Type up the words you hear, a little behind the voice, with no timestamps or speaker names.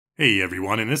Hey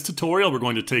everyone, in this tutorial we're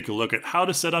going to take a look at how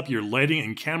to set up your lighting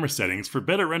and camera settings for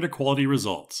better render quality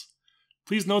results.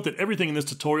 Please note that everything in this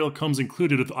tutorial comes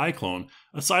included with iClone,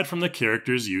 aside from the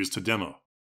characters used to demo.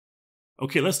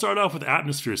 Okay, let's start off with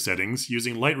atmosphere settings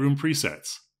using Lightroom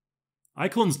presets.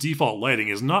 iClone's default lighting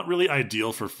is not really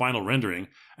ideal for final rendering,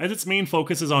 as its main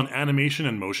focus is on animation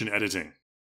and motion editing.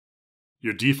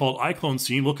 Your default iClone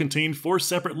scene will contain 4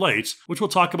 separate lights, which we'll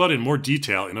talk about in more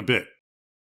detail in a bit.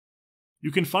 You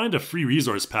can find a free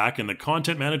resource pack in the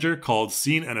content manager called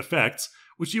Scene and Effects,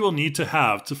 which you will need to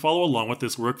have to follow along with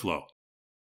this workflow.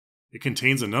 It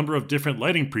contains a number of different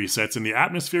lighting presets in the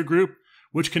atmosphere group,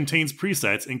 which contains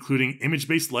presets including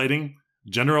image-based lighting,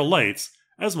 general lights,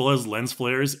 as well as lens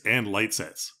flares and light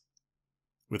sets.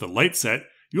 With a light set,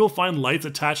 you will find lights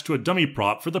attached to a dummy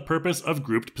prop for the purpose of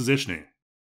grouped positioning.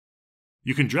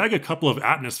 You can drag a couple of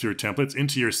atmosphere templates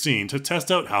into your scene to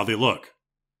test out how they look.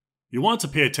 You want to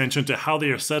pay attention to how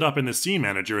they are set up in the scene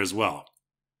manager as well.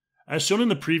 As shown in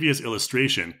the previous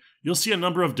illustration, you'll see a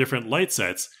number of different light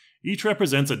sets, each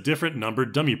represents a different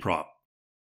numbered dummy prop.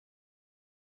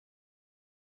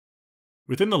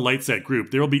 Within the light set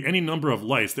group, there will be any number of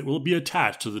lights that will be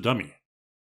attached to the dummy.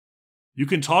 You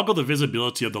can toggle the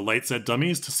visibility of the light set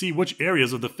dummies to see which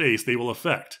areas of the face they will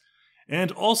affect, and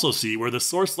also see where the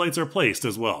source lights are placed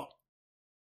as well.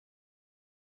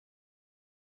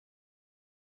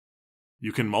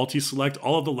 You can multi-select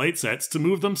all of the light sets to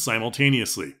move them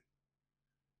simultaneously.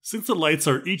 Since the lights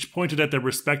are each pointed at their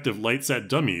respective light set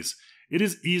dummies, it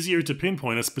is easier to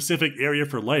pinpoint a specific area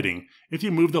for lighting if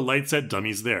you move the light set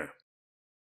dummies there.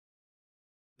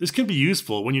 This can be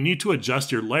useful when you need to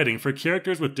adjust your lighting for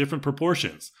characters with different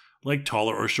proportions, like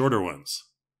taller or shorter ones.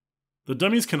 The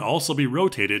dummies can also be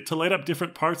rotated to light up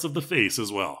different parts of the face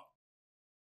as well.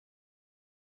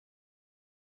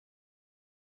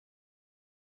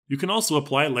 You can also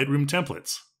apply Lightroom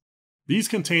templates. These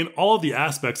contain all of the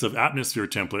aspects of atmosphere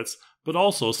templates, but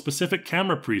also specific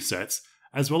camera presets,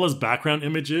 as well as background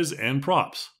images and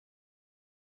props.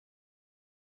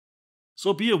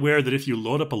 So be aware that if you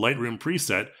load up a Lightroom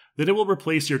preset, that it will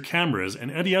replace your cameras and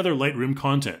any other Lightroom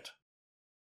content.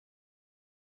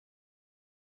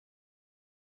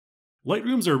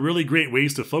 Lightrooms are really great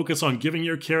ways to focus on giving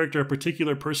your character a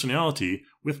particular personality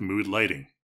with mood lighting.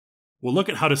 We'll look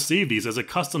at how to save these as a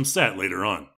custom set later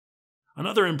on.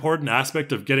 Another important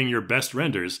aspect of getting your best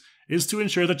renders is to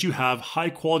ensure that you have high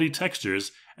quality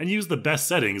textures and use the best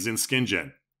settings in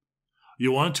SkinGen.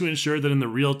 You want to ensure that in the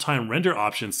real-time render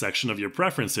options section of your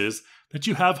preferences that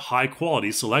you have high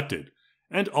quality selected,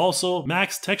 and also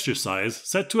max texture size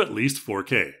set to at least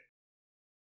 4K.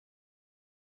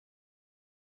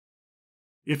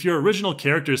 If your original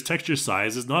character's texture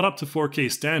size is not up to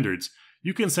 4K standards,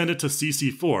 you can send it to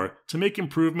CC4 to make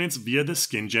improvements via the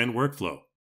SkinGen workflow.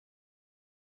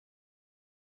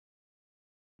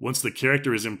 Once the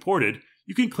character is imported,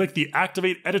 you can click the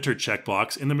Activate Editor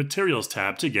checkbox in the Materials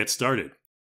tab to get started.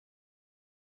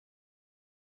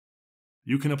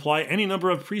 You can apply any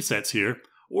number of presets here,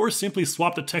 or simply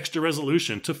swap the texture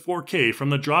resolution to 4K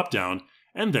from the drop-down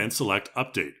and then select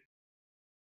Update.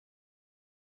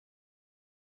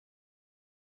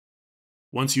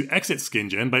 Once you exit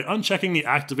SkinGen by unchecking the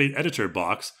Activate Editor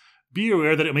box, be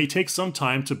aware that it may take some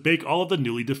time to bake all of the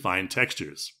newly defined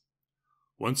textures.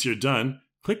 Once you're done,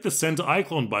 click the Send to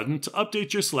iClone button to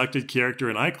update your selected character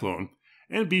in iClone,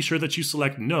 and be sure that you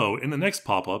select No in the next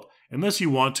pop-up unless you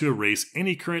want to erase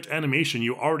any current animation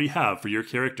you already have for your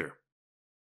character.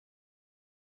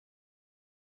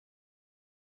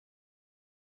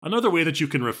 Another way that you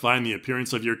can refine the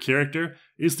appearance of your character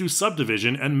is through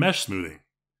subdivision and mesh smoothing.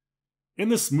 In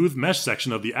the Smooth Mesh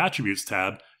section of the Attributes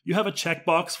tab, you have a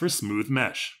checkbox for Smooth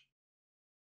Mesh.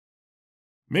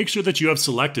 Make sure that you have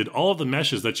selected all of the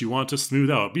meshes that you want to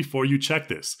smooth out before you check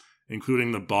this,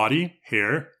 including the body,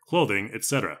 hair, clothing,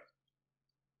 etc.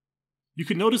 You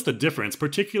can notice the difference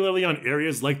particularly on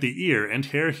areas like the ear and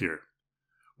hair here.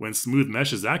 When Smooth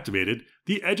Mesh is activated,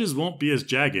 the edges won't be as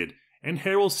jagged, and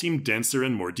hair will seem denser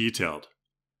and more detailed.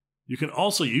 You can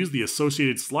also use the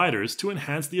associated sliders to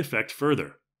enhance the effect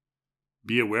further.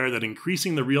 Be aware that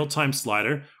increasing the real-time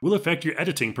slider will affect your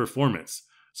editing performance,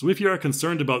 so if you are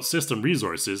concerned about system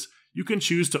resources, you can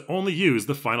choose to only use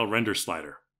the final render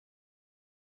slider.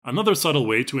 Another subtle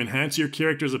way to enhance your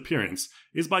character's appearance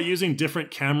is by using different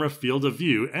camera field of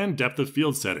view and depth of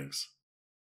field settings.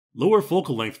 Lower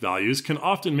focal length values can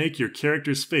often make your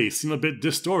character's face seem a bit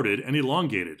distorted and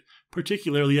elongated,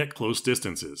 particularly at close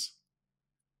distances.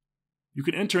 You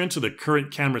can enter into the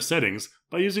current camera settings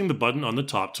by using the button on the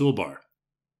top toolbar.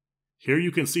 Here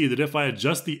you can see that if I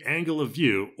adjust the angle of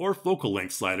view or focal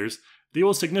length sliders, they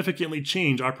will significantly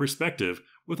change our perspective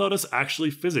without us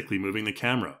actually physically moving the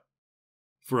camera.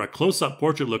 For a close-up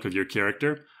portrait look of your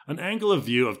character, an angle of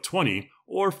view of 20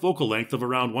 or focal length of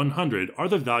around 100 are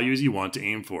the values you want to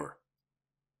aim for.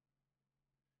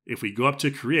 If we go up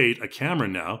to create a camera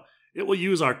now, it will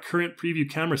use our current preview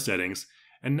camera settings,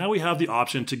 and now we have the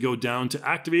option to go down to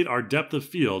activate our depth of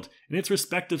field in its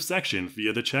respective section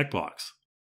via the checkbox.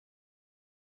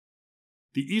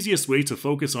 The easiest way to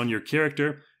focus on your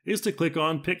character is to click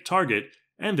on Pick Target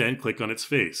and then click on its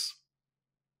face.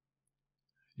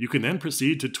 You can then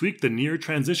proceed to tweak the near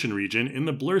transition region in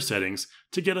the blur settings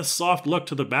to get a soft look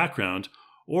to the background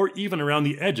or even around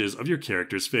the edges of your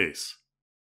character's face.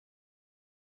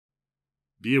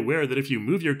 Be aware that if you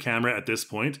move your camera at this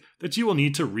point, that you will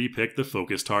need to repick the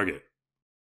focus target.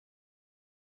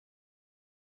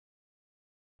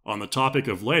 On the topic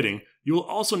of lighting, you will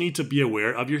also need to be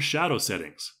aware of your shadow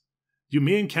settings. You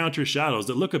may encounter shadows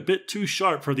that look a bit too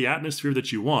sharp for the atmosphere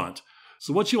that you want,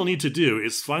 so what you will need to do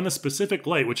is find the specific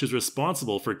light which is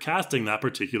responsible for casting that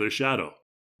particular shadow.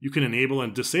 You can enable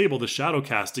and disable the shadow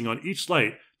casting on each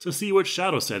light to see which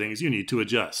shadow settings you need to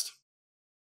adjust.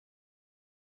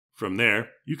 From there,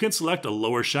 you can select a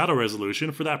lower shadow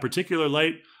resolution for that particular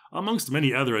light, amongst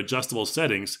many other adjustable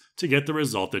settings, to get the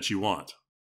result that you want.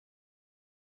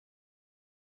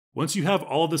 Once you have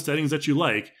all of the settings that you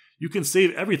like, you can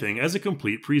save everything as a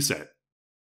complete preset.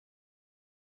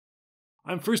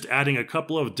 I'm first adding a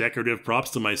couple of decorative props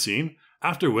to my scene,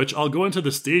 after which I'll go into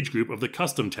the stage group of the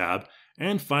Custom tab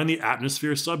and find the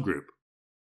Atmosphere subgroup.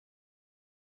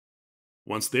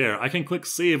 Once there, I can click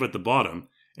Save at the bottom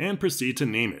and proceed to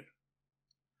name it.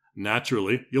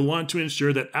 Naturally, you'll want to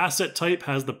ensure that asset type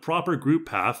has the proper group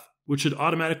path, which should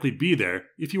automatically be there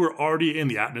if you were already in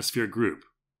the Atmosphere group.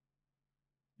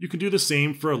 You can do the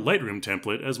same for a Lightroom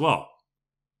template as well.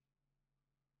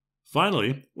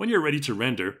 Finally, when you're ready to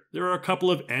render, there are a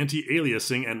couple of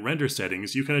anti-aliasing and render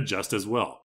settings you can adjust as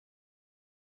well.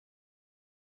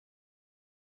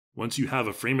 Once you have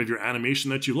a frame of your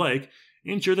animation that you like,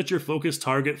 ensure that your focus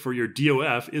target for your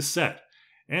DOF is set,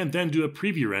 and then do a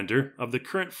preview render of the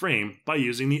current frame by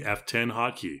using the F10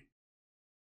 hotkey.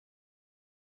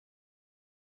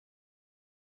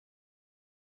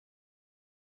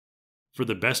 For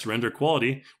the best render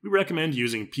quality, we recommend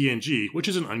using PNG, which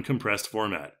is an uncompressed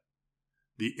format.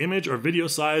 The image or video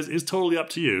size is totally up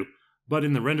to you, but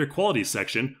in the render quality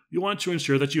section, you want to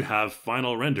ensure that you have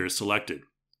final render selected.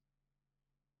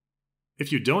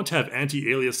 If you don't have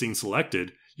anti-aliasing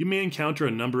selected, you may encounter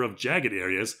a number of jagged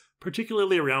areas,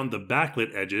 particularly around the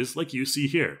backlit edges like you see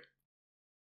here.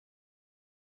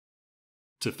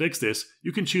 To fix this,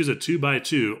 you can choose a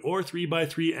 2x2 or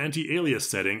 3x3 anti-alias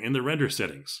setting in the render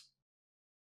settings.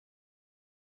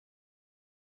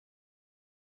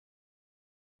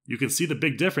 You can see the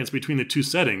big difference between the two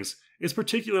settings is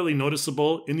particularly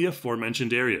noticeable in the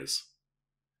aforementioned areas.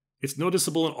 It's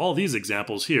noticeable in all these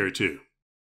examples here too.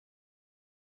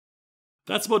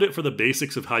 That's about it for the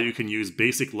basics of how you can use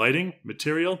basic lighting,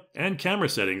 material, and camera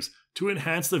settings to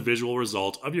enhance the visual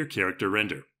result of your character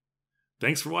render.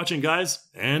 Thanks for watching, guys,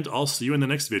 and I'll see you in the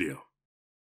next video.